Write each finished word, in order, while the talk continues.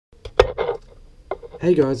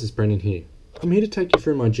Hey guys, it's Brendan here. I'm here to take you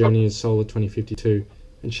through my journey as SOLA2052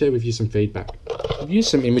 and share with you some feedback. I've used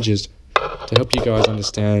some images to help you guys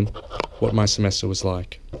understand what my semester was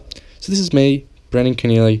like. So this is me, Brendan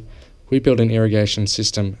Keneally. We built an irrigation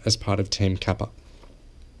system as part of Team Kappa.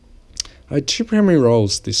 I had two primary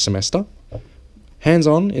roles this semester.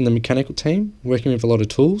 Hands-on in the mechanical team, working with a lot of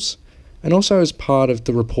tools, and also as part of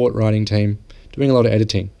the report writing team, doing a lot of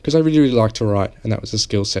editing, because I really like to write, and that was a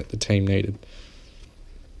skill set the team needed.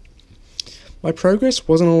 My progress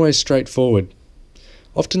wasn't always straightforward.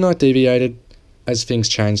 Often I deviated as things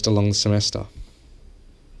changed along the semester.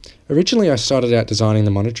 Originally I started out designing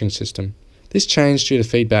the monitoring system. This changed due to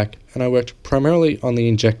feedback, and I worked primarily on the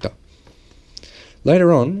injector.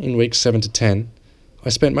 Later on, in weeks 7 to 10, I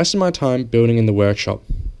spent most of my time building in the workshop.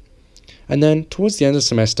 And then, towards the end of the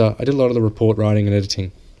semester, I did a lot of the report writing and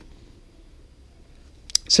editing.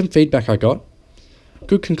 Some feedback I got: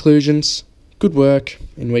 good conclusions, good work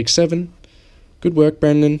in week 7, good work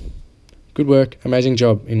Brendan, good work, amazing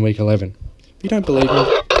job in week 11. If you don't believe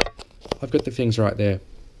me, I've got the things right there.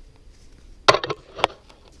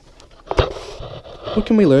 What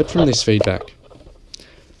can we learn from this feedback?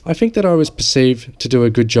 I think that I was perceived to do a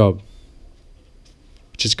good job,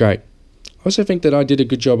 which is great. I also think that I did a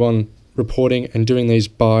good job on reporting and doing these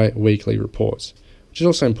bi-weekly reports, which is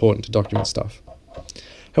also important to document stuff.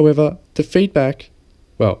 However,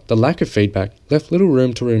 the lack of feedback left little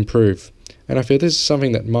room to improve, and I feel this is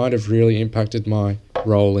something that might have really impacted my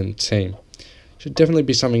role in the team. It should definitely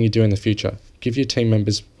be something you do in the future. Give your team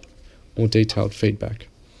members more detailed feedback.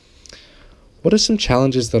 What are some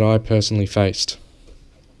challenges that I personally faced?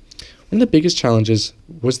 One of the biggest challenges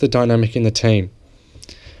was the dynamic in the team.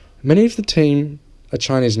 Many of the team are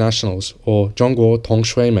Chinese nationals, or Zhongguo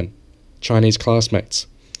Tongshuimen, Chinese classmates.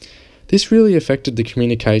 This really affected the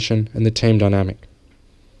communication and the team dynamic.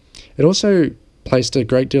 It also placed a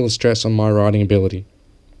great deal of stress on my writing ability.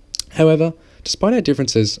 However, despite our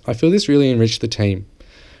differences, I feel this really enriched the team.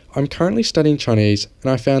 I'm currently studying Chinese, and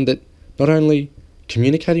I found that not only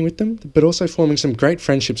communicating with them, but also forming some great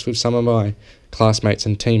friendships with some of my classmates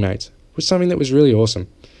and teammates was something that was really awesome.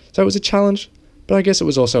 So it was a challenge, but I guess it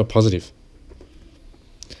was also a positive.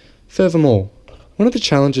 Furthermore, one of the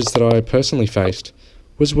challenges that I personally faced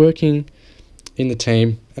was working in the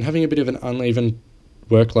team and having a bit of an uneven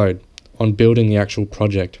workload on building the actual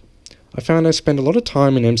project. I found I spent a lot of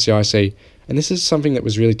time in MCIC, and this is something that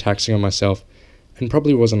was really taxing on myself and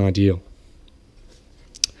probably wasn't ideal.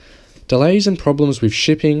 Delays and problems with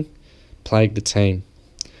shipping plagued the team.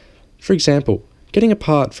 For example, getting a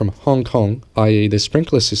part from Hong Kong, i.e. the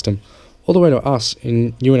sprinkler system, all the way to us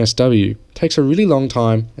in UNSW takes a really long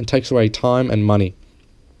time and takes away time and money,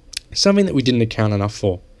 something that we didn't account enough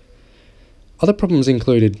for. Other problems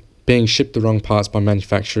included being shipped the wrong parts by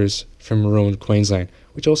manufacturers from rural Queensland,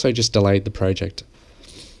 which also just delayed the project.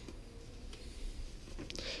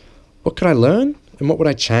 What could I learn, and what would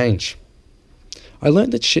I change? I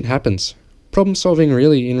learned that shit happens. Problem solving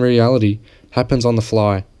really, in reality, happens on the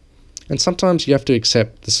fly, and sometimes you have to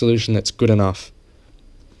accept the solution that's good enough.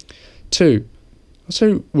 2. I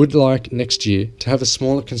also would like next year to have a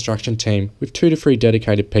smaller construction team with 2 to 3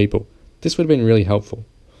 dedicated people. This would have been really helpful.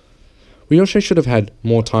 We also should have had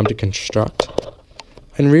more time to construct,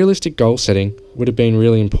 and realistic goal setting would have been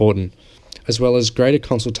really important, as well as greater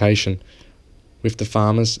consultation with the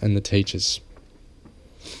farmers and the teachers.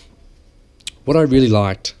 What I really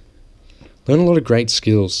liked: learn a lot of great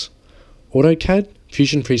skills. AutoCAD,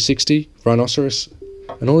 Fusion 360, Rhinoceros,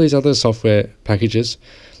 and all these other software packages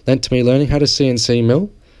lent to me learning how to CNC mill,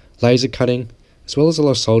 laser cutting, as well as a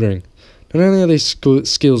lot of soldering. Not only are these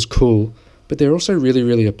skills cool, but they're also really,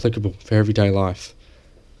 really applicable for everyday life,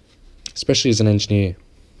 especially as an engineer.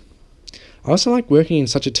 I also like working in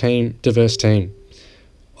such a diverse team.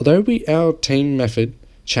 Although our team method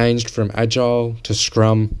changed from Agile to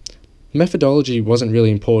Scrum, methodology wasn't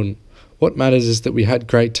really important. What matters is that we had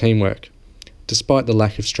great teamwork, despite the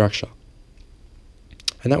lack of structure.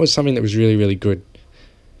 And that was something that was really, really good.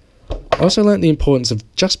 I also learnt the importance of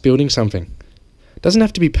just building something. It doesn't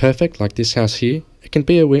have to be perfect like this house here. It can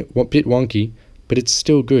be a bit wonky, but it's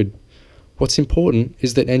still good. What's important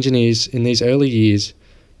is that engineers in these early years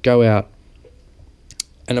go out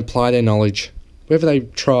and apply their knowledge. Whether they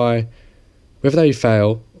try, whether they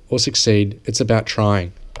fail or succeed, it's about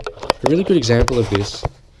trying. A really good example of this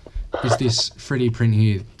is this 3D print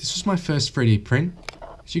here. This was my first 3D print.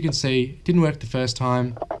 As you can see, it didn't work the first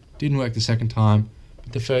time, didn't work the second time,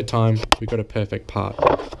 but the third time we got a perfect part.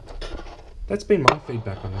 That's been my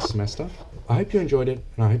feedback on this semester. I hope you enjoyed it,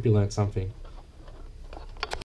 and I hope you learned something.